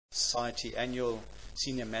Society annual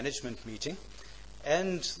senior management meeting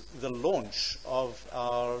and the launch of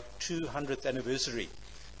our 200th anniversary.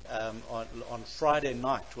 On Friday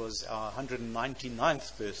night was our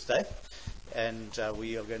 199th birthday, and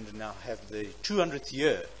we are going to now have the 200th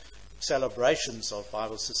year celebrations of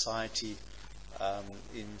Bible Society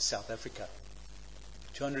in South Africa.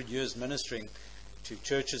 200 years ministering to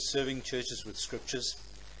churches, serving churches with scriptures,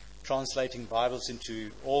 translating Bibles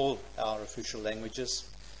into all our official languages,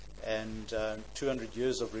 and 200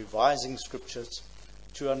 years of revising scriptures,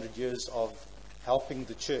 200 years of helping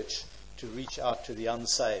the church to reach out to the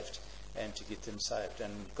unsaved and to get them saved.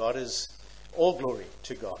 And God is all glory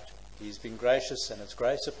to God. He's been gracious, and it's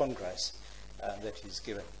grace upon grace that He's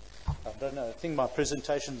given. I don't know, I think my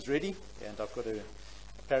presentation's ready, and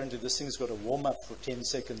apparently this thing's got to warm up for 10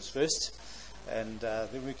 seconds first, and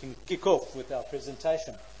then we can kick off with our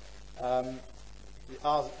presentation.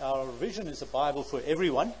 Our vision is a Bible for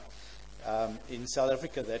everyone. In South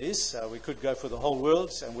Africa, that is. We could go for the whole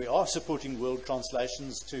world, and we are supporting world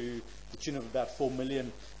translations to the tune of about 4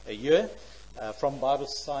 million a year from Bible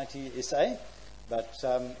Society SA. But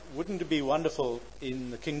wouldn't it be wonderful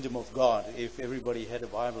in the kingdom of God if everybody had a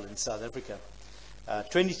Bible in South Africa?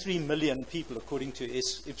 23 million people, according to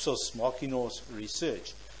Ipsos Markinor's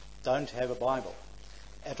research, don't have a Bible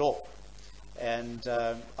at all. And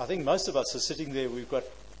I think most of us are sitting there, we've got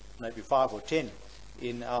maybe 5 or 10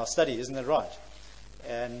 in our study, isn't that right?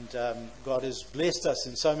 And God has blessed us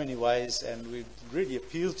in so many ways, and we really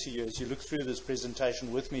appeal to you as you look through this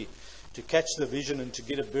presentation with me to catch the vision and to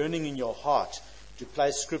get a burning in your heart to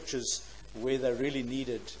place scriptures where they're really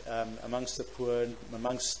needed, amongst the poor,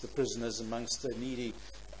 amongst the prisoners, amongst the needy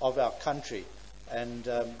of our country. And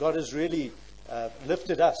God has really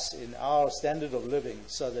lifted us in our standard of living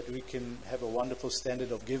so that we can have a wonderful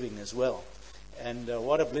standard of giving as well. And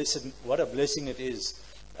what a blessing it is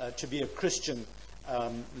to be a Christian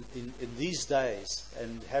in these days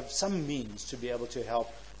and have some means to be able to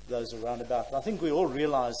help those around about. And I think we all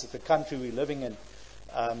realize that the country we're living in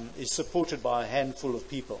is supported by a handful of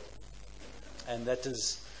people. And that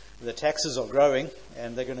is, the taxes are growing,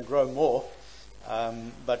 and they're going to grow more.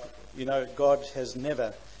 But, you know, God has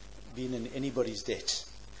never been in anybody's debt.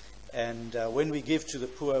 And when we give to the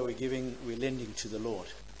poor, we're lending to the Lord.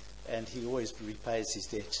 And He always repays His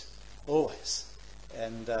debt. Always.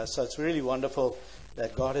 And so it's really wonderful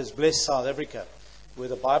that God has blessed South Africa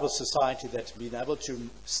with a Bible Society that's been able to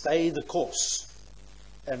stay the course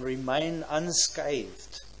and remain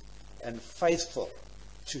unscathed and faithful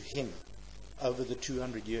to Him over the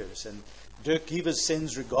 200 years. And Dirk Givers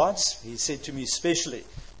sends regards. He said to me specially,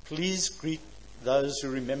 please greet those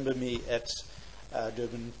who remember me at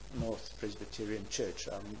Durban North Presbyterian Church.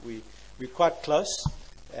 We're quite close.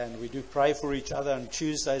 And we do pray for each other on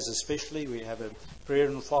Tuesdays especially. We have a prayer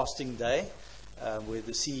and fasting day where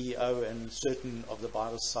the CEO and certain of the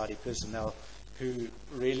Bible Society personnel who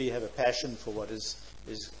really have a passion for what is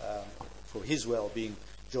for his well-being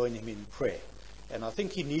join him in prayer. And I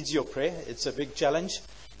think he needs your prayer. It's a big challenge,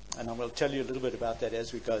 and I will tell you a little bit about that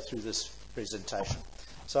as we go through this presentation.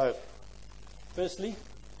 So, firstly,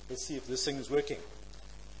 let's see if this thing is working.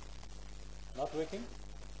 Not working?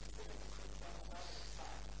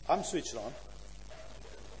 I'm switched on.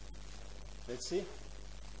 Let's see.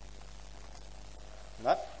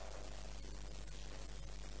 Not.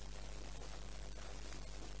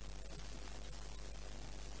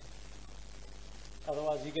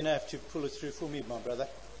 Otherwise, you're going to have to pull it through for me, my brother.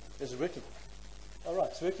 Is it working? All right,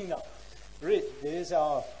 it's working now. There's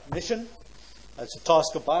our mission. It's a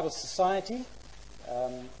task of Bible Society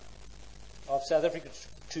of South Africa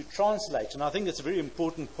to translate. And I think it's a very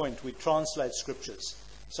important point. We translate scriptures.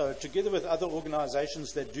 So together with other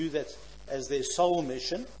organizations that do that as their sole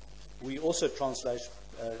mission, we also translate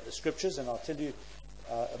scriptures, and I'll tell you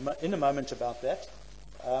in a moment about that.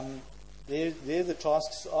 There the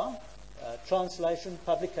tasks are translation,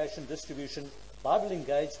 publication, distribution, Bible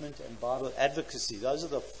engagement, and Bible advocacy. Those are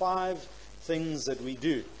the 5 things that we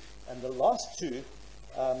do. And the last 2,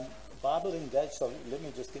 Bible engagement, so let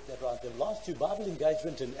me just get that right. The last 2, Bible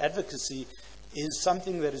engagement and advocacy, is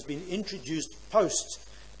something that has been introduced post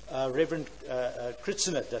Reverend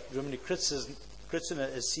Kritzener, Dominic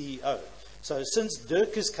Kritzener as CEO. So since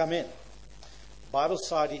Dirk has come in, Bible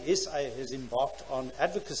Society SA has embarked on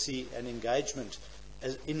advocacy and engagement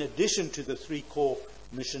in addition to the 3 core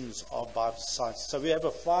missions of Bible Society. So we have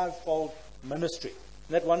a 5-fold ministry.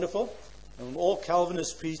 Isn't that wonderful? And all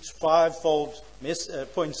Calvinists preach 5-fold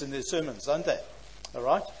points in their sermons, don't they? All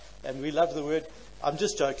right? And we love the word. I'm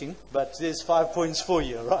just joking, but there's 5 points for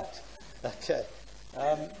you, all right? Okay.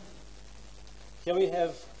 Here we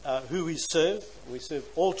have who we serve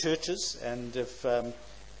all churches, and if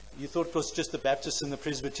you thought it was just the Baptists and the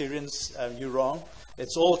Presbyterians, you're wrong.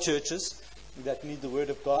 It's all churches that need the Word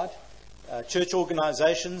of God. Church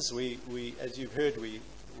organizations, we as you've heard, we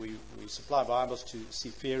supply Bibles to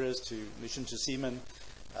seafarers, to Mission to Seamen,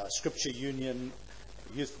 Scripture Union,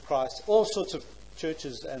 Youth for Christ. All sorts of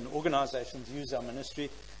churches and organizations use our ministry,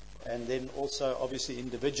 and then also obviously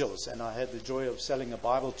individuals. And I had the joy of selling a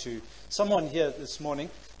Bible to someone here this morning.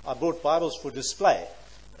 I brought Bibles for display,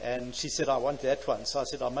 and she said, I want that one. So I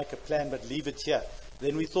said, I'll make a plan, but leave it here.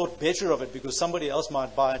 Then we thought better of it because somebody else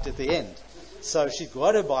might buy it at the end. So she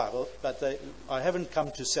got a Bible, but I haven't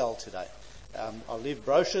come to sell today. I'll leave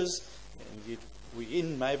brochures, and we're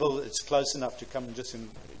in Mayville. It's close enough to come just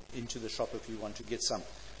into the shop if you want to get some.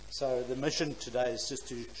 So the mission today is just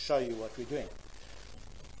to show you what we're doing.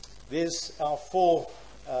 There's our 4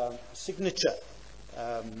 signature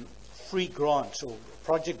free grant or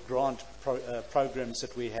project grant programs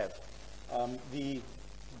that we have. The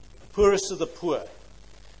poorest of the poor.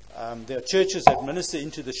 There are churches that minister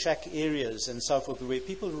into the shack areas and so forth, where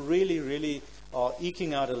people really are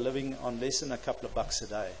eking out a living on less than a couple of bucks a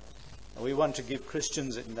day. And we want to give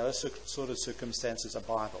Christians in those sort of circumstances a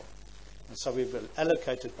Bible. And so we've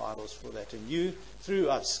allocated Bibles for that. And you, through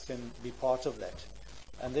us, can be part of that.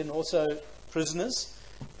 And then also prisoners.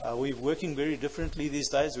 We're working very differently these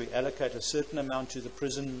days. We allocate a certain amount to the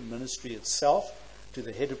prison ministry itself, to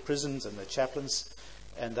the head of prisons and the chaplains.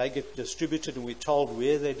 And they get distributed, and we're told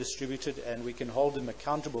where they're distributed, and we can hold them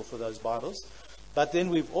accountable for those Bibles. But then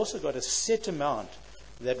we've also got a set amount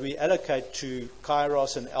that we allocate to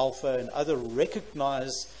Kairos and Alpha and other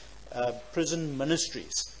recognized prison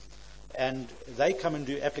ministries. And they come and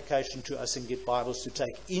do application to us and get Bibles to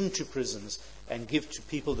take into prisons and give to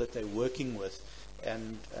people that they're working with.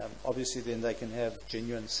 And obviously then they can have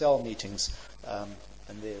genuine cell meetings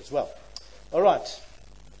in there as well. All right.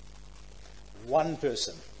 One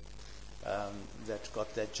person that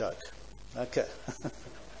got that joke. Okay.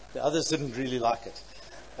 The others didn't really like it.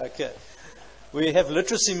 Okay. We have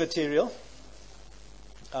literacy material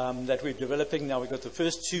that we're developing now. We've got the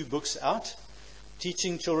first 2 books out,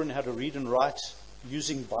 teaching children how to read and write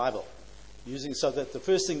using Bible. So that the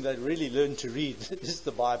first thing they really learn to read is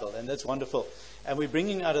the Bible, and that's wonderful. And we're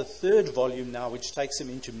bringing out a 3rd volume now, which takes them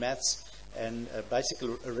into maths and basic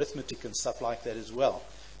arithmetic and stuff like that as well.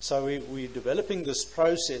 So we're developing this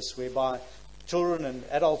process whereby children and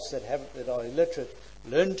adults that are illiterate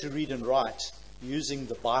learn to read and write using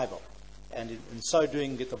the Bible. And in so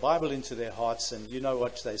doing, get the Bible into their hearts. And you know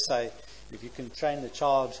what they say, if you can train the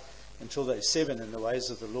child until they're 7 in the ways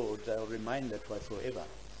of the Lord, they'll remain that way forever.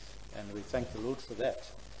 And we thank the Lord for that.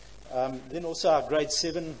 Then also our grade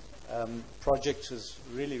 7 project is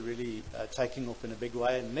really taking off in a big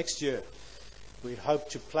way. And next year, we hope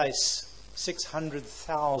to place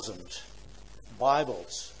 600,000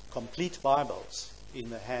 Bibles, complete Bibles, in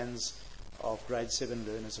the hands of grade 7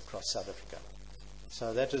 learners across South Africa.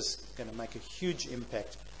 So that is going to make a huge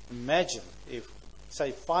impact. Imagine if,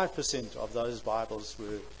 say, 5% of those Bibles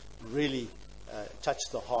were really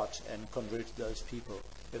touched the heart and converted those people.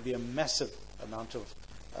 There'd be a massive amount of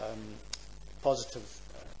positive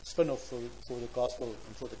spin-off for the gospel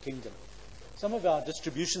and for the kingdom. Some of our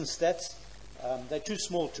distribution stats, they're too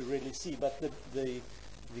small to really see, but the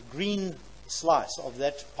green slice of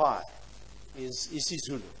that pie is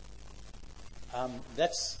isiZulu.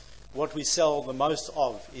 That's what we sell the most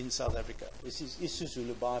of in South Africa. This is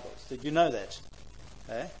isiZulu Bibles. Did you know that?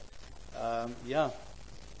 Okay. Yeah.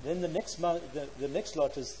 Then the next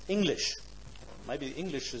lot is English. Maybe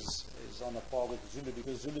English is on a par with Zulu,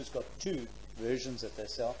 because Zulu's got 2 versions that they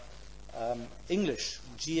sell. English,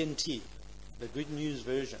 GNT, the Good News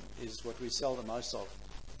version, is what we sell the most of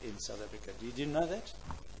in South Africa. Did you know that?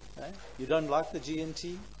 Okay. You don't like the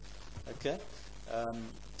GNT? Okay.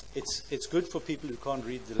 It's good for people who can't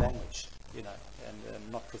read the language,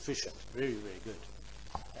 and not proficient. Very good.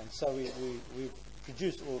 And so we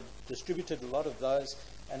produced or distributed a lot of those,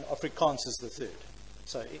 and Afrikaans is the 3rd.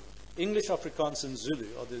 So English, Afrikaans, and Zulu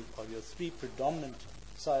are your 3 predominant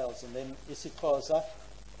sales, and then isiXhosa,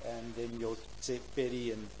 and then your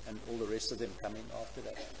Tsepedi and all the rest of them coming after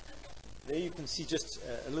that. There you can see just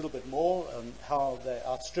a little bit more how they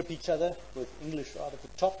outstrip each other, with English right at the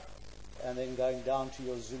top, and then going down to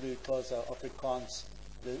your Zulu, Xhosa, Afrikaans.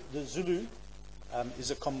 The Zulu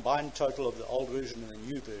is a combined total of the old version and the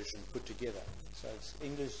new version put together. So it's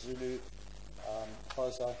English, Zulu,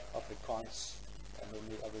 Xhosa, Afrikaans, and then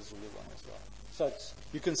the other Zulu one as well. So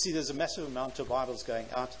you can see there's a massive amount of Bibles going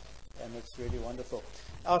out, and it's really wonderful.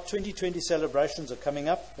 Our 2020 celebrations are coming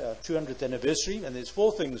up, 200th anniversary, and there's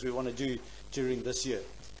 4 things we want to do during this year.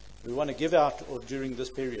 We want to give out, or during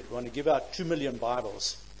this period, we want to give out 2 million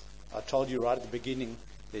Bibles. I told you right at the beginning,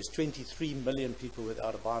 there's 23 million people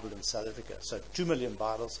without a Bible in South Africa. So 2 million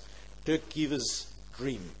Bibles. Dirk Giever's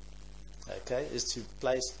dream, okay, is to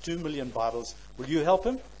place 2 million Bibles. Will you help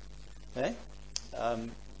him? Okay?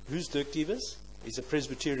 Who's Dirk Giever's? He's a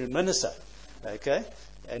Presbyterian minister, okay?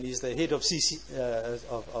 And he's the head of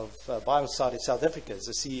Bible Society South Africa. He's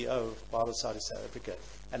the CEO of Bible Society South Africa.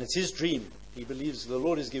 And it's his dream. He believes the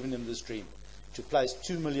Lord has given him this dream to place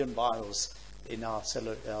 2 million Bibles in our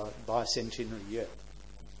bicentenary year.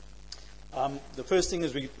 The first thing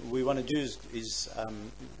is we want to do is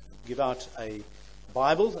give out a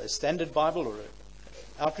Bible, a standard Bible or an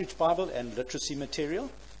outreach Bible, and literacy material.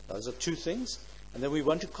 Those are 2 things. And then we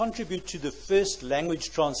want to contribute to the first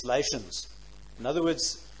language translations. In other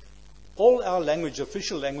words, all our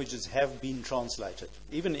official languages have been translated,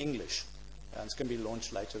 even English. And it's going to be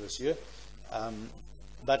launched later this year.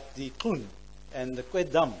 But the Kun and the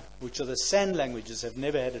Kwedam, which are the San languages, have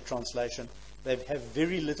never had a translation. They have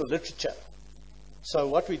very little literature. So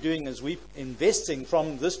what we're doing is we're investing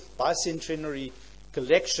from this bicentenary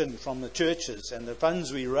collection from the churches and the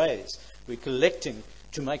funds we raise, we're collecting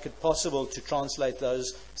to make it possible to translate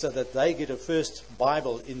those so that they get a first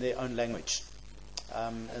Bible in their own language.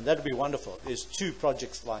 And that would be wonderful. There's 2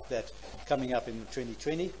 projects like that coming up in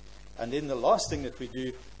 2020. And then the last thing that we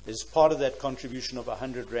do is part of that contribution of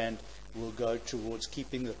 100 Rand will go towards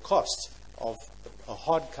keeping the cost of a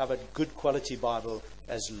hard-covered, good quality Bible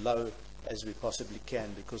as low as we possibly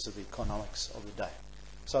can because of the economics of the day.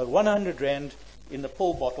 So 100 Rand in the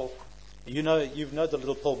pill bottle. You know the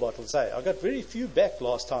little pill bottles. I got very few back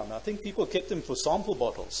last time. I think people kept them for sample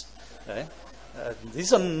bottles.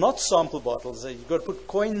 These are not sample bottles. You've got to put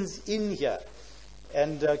coins in here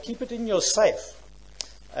and keep it in your safe.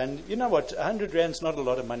 And you know what? 100 Rand's not a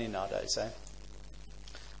lot of money nowadays.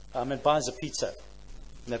 It buys a pizza.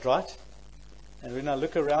 Isn't that right? And when I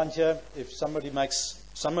look around here, if some of you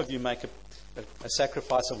make a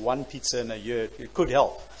sacrifice of 1 pizza in a year, it could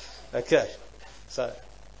help. Okay. So,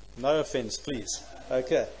 no offense, please.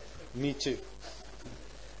 Okay. Me too.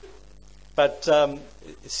 But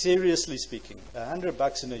seriously speaking,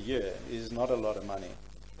 $100 in a year is not a lot of money,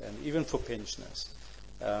 and even for pensioners.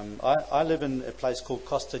 I live in a place called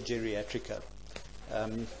Costa Geriatrica.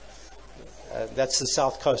 That's the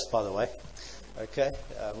south coast, by the way. Okay,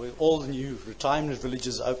 with all the new retirement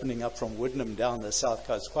villages opening up from Woodnum down the south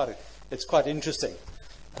coast, it's quite interesting.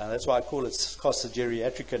 That's why I call it Costa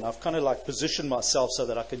Geriatrica, and I've kind of like positioned myself so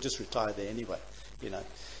that I can just retire there anyway, you know.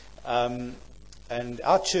 And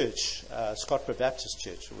our church, Scottsboro Baptist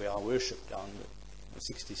Church, where I worship down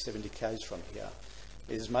 60, 70 k's from here,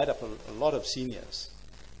 is made up of a lot of seniors.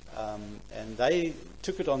 And they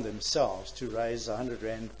took it on themselves to raise 100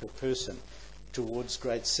 Rand per person towards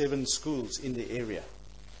grade 7 schools in the area.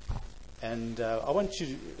 And I want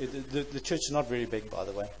you, the church is not very big, by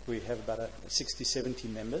the way. We have about 60, 70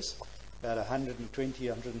 members, about 120,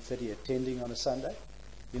 130 attending on a Sunday.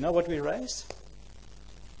 You know what we raised?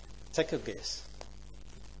 Take a guess.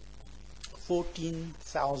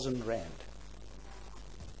 14,000 Rand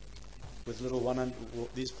with little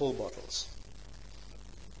these pill bottles.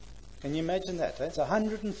 Can you imagine that? It's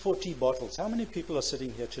 140 bottles. How many people are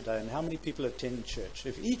sitting here today, and how many people attend church?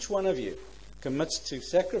 If each one of you commits to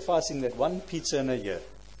sacrificing that 1 pizza in a year,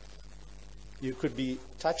 you could be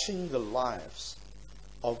touching the lives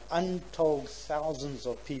of untold thousands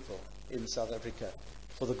of people in South Africa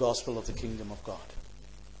for the gospel of the kingdom of God.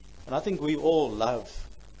 And I think we all love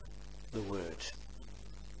the word,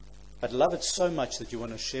 but love it so much that you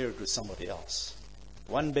want to share it with somebody else.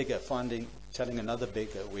 One beggar telling another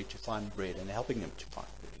beggar where to find bread and helping him to find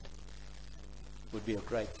bread would be a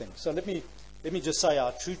great thing. So let me just say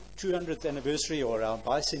our 200th anniversary or our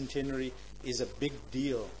bicentenary is a big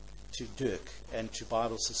deal to Dirk and to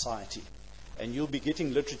Bible Society. And you'll be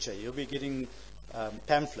getting literature, you'll be getting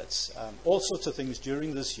pamphlets, all sorts of things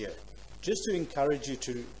during this year, just to encourage you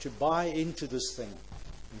to buy into this thing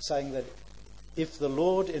and saying that if the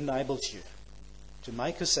Lord enables you to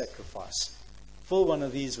make a sacrifice, fill one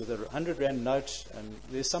of these with a 100 Rand note, and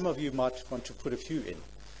there's some of you might want to put a few in.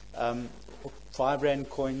 5 Rand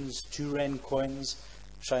coins, 2 Rand coins.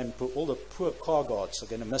 Shame, all the poor car guards are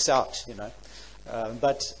going to miss out, you know.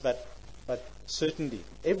 But certainly,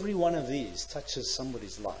 every one of these touches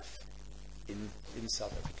somebody's life in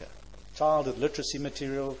South Africa. Childhood literacy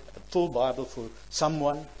material, a full Bible for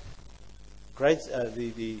someone,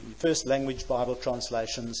 the first language Bible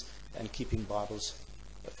translations, and keeping Bibles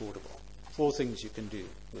affordable. 4 things you can do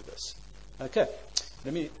with this. Okay,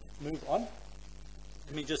 let me move on.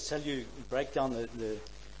 Let me just break down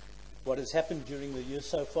what has happened during the year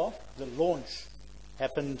so far. The launch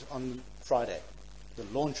happened on Friday. The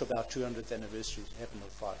launch of our 200th anniversary happened on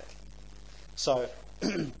Friday. So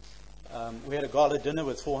we had a gala dinner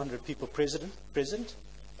with 400 people present,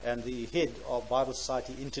 and the head of Bible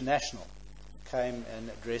Society International came and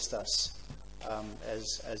addressed us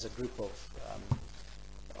as a group of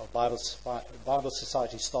Bible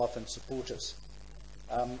Society staff and supporters.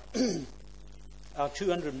 Our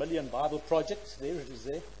 200 million Bible project, there it is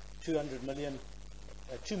there, 2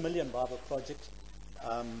 million Bible project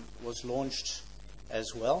was launched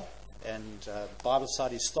as well, and Bible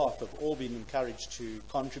Society staff have all been encouraged to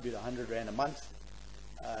contribute 100 Rand a month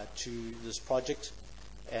to this project,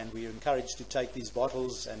 and we are encouraged to take these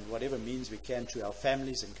bottles and whatever means we can to our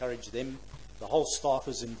families, encourage them. The whole staff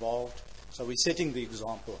is involved, so we're setting the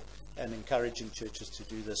example and encouraging churches to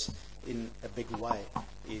do this in a big way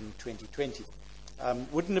in 2020.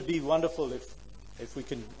 Wouldn't it be wonderful if we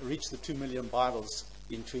can reach the 2 million Bibles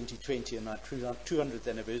in 2020 and our 200th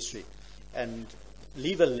anniversary, and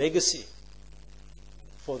leave a legacy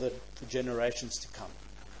for generations to come,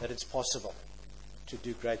 that it's possible to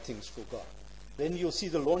do great things for God. Then you'll see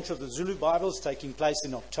the launch of the Zulu Bibles taking place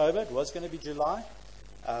in October. It was going to be July.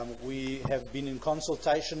 We have been in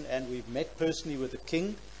consultation, and we've met personally with the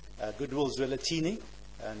King, Goodwill Zwelatini,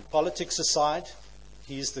 and politics aside,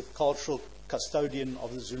 he's the cultural custodian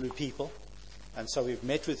of the Zulu people. And so we've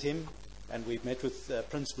met with him, and we've met with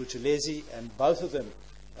Prince Buthelezi, and both of them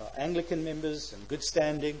are Anglican members and good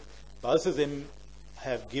standing. Both of them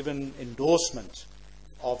have given endorsement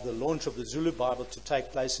of the launch of the Zulu Bible to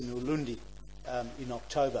take place in Ulundi in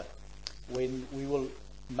October, when we will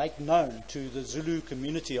make known to the Zulu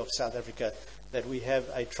community of South Africa that we have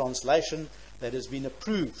a translation that has been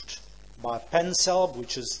approved by PANSALB,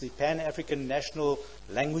 which is the Pan-African National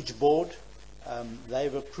Language Board.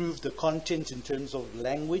 They've approved the content in terms of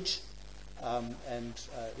language, and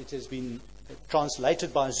it has been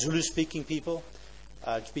translated by Zulu-speaking people.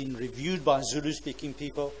 It's been reviewed by Zulu-speaking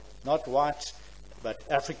people, not white, but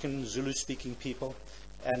African Zulu-speaking people,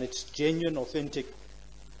 and it's genuine, authentic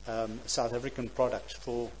South African product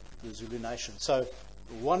for the Zulu nation. So,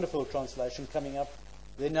 wonderful translation coming up.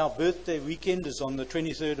 Then our birthday weekend is on the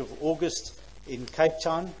 23rd of August in Cape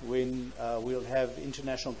Town, when we'll have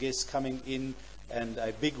international guests coming in, and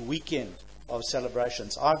a big weekend of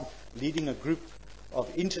celebrations. I'm leading a group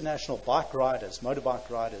of international bike riders, motorbike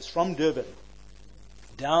riders, from Durban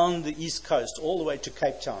down the east coast all the way to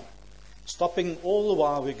Cape Town, stopping all the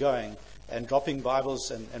while we're going and dropping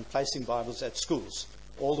Bibles and placing Bibles at schools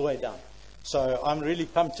all the way down. So I'm really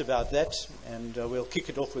pumped about that, and we'll kick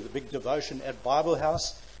it off with a big devotion at Bible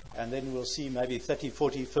House, and then we'll see maybe 30,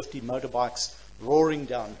 40, 50 motorbikes roaring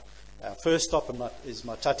down. First stop is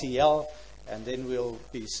Matatiel, and then we'll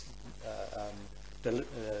be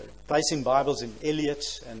placing Bibles in Elliot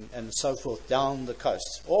and so forth down the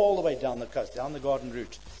coast, all the way down the coast, down the Garden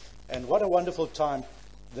Route. And what a wonderful time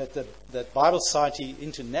that Bible Society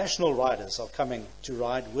international riders are coming to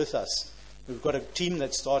ride with us. We've got a team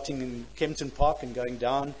that's starting in Kempton Park and going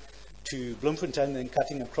down to Bloemfontein and then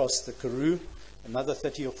cutting across the Karoo, another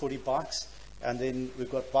 30 or 40 bikes. And then we've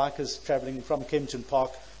got bikers traveling from Kempton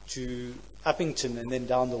Park to Uppington and then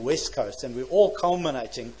down the west coast. And we're all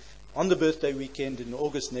culminating on the birthday weekend in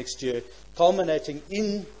August next year, culminating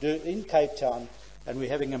in Cape Town. And we're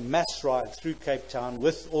having a mass ride through Cape Town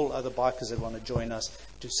with all other bikers that want to join us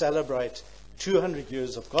to celebrate 200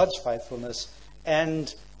 years of God's faithfulness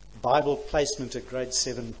and Bible placement at grade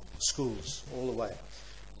 7 schools all the way.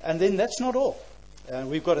 And then that's not all.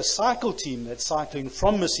 We've got a cycle team that's cycling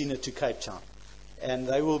from Messina to Cape Town. And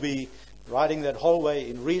they will be riding that whole way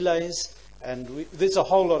in relays. And there's a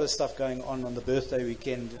whole lot of stuff going on the birthday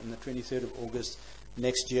weekend on the 23rd of August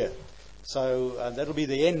next year. So that'll be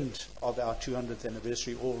the end of our 200th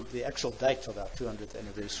anniversary, or the actual date of our 200th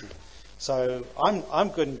anniversary. So I'm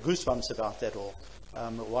getting goosebumps about that all.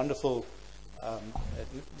 Wonderful.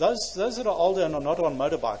 Those that are older and are not on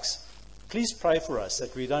motorbikes, please pray for us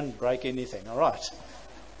that we don't break anything. All right.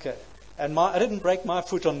 Okay. And I didn't break my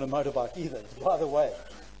foot on the motorbike either, by the way.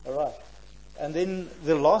 All right. And then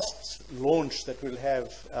the last launch that we'll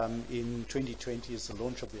have in 2020 is the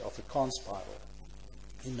launch of the Afrikaans Bible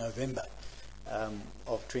in November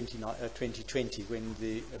of 2020, when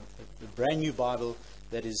the brand new Bible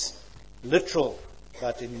that is literal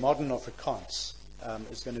but in modern Afrikaans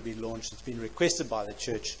is going to be launched. It's been requested by the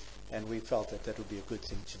church, and we felt that would be a good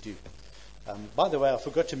thing to do. By the way, I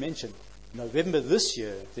forgot to mention, November this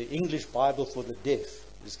year, the English Bible for the Deaf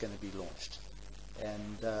is going to be launched.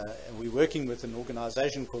 And we're working with an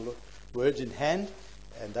organization called Words in Hand,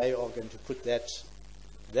 and they are going to put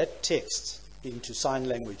that text into sign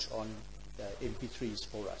language on MP3s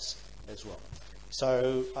for us as well.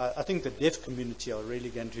 So I think the deaf community are really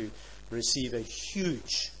going to receive a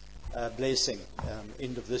huge blessing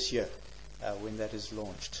end of this year when that is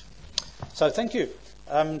launched. So thank you.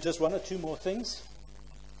 Just one or two more things.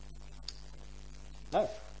 No,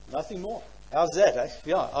 nothing more. How's that? Eh?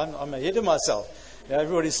 Yeah, I'm ahead of myself. Yeah,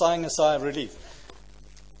 everybody's sighing a sigh of relief.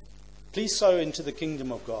 Please sow into the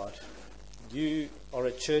kingdom of God. You are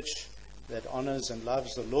a church that honors and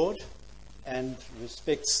loves the Lord and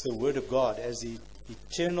respects the Word of God as the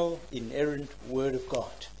eternal, inerrant Word of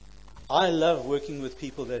God. I love working with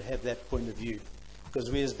people that have that point of view,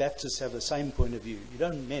 because we as Baptists have the same point of view. You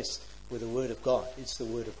don't mess with the Word of God. It's the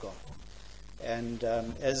Word of God. And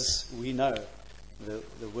as we know,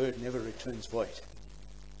 the Word never returns void.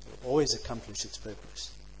 It will always accomplish its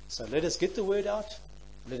purpose. So let us get the Word out.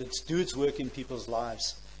 Let it do its work in people's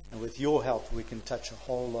lives. And with your help, we can touch a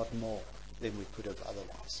whole lot more than we could have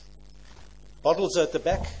otherwise. Bottles are at the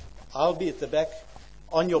back. I'll be at the back.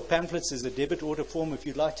 On your pamphlets is a debit order form. If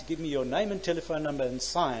you'd like to give me your name and telephone number and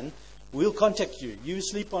sign, we'll contact you. You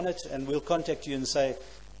sleep on it and we'll contact you and say,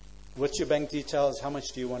 what's your bank details? How much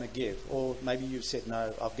do you want to give? Or maybe you've said,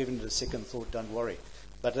 no, I've given it a second thought, don't worry.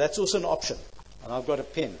 But that's also an option. And I've got a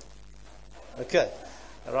pen. Okay.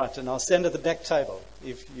 All right. And I'll stand at the back table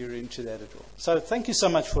if you're into that at all. So thank you so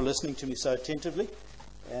much for listening to me so attentively.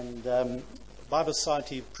 And Bible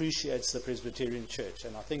Society appreciates the Presbyterian Church.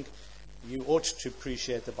 And I think you ought to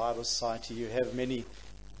appreciate the Bible Society. You have many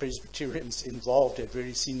Presbyterians involved at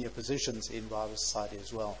very senior positions in Bible Society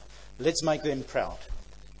as well. Let's make them proud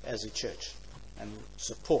as a church and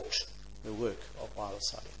support the work of Bible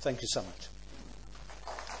Society. Thank you so much.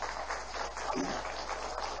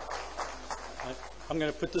 I'm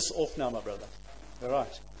going to put this off now, my brother. All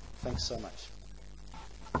right. Thanks so much.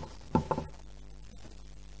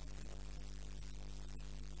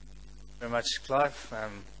 Very much, Clive.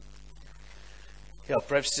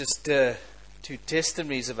 Perhaps just two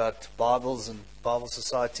testimonies about Bibles and Bible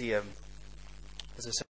Society. As I said,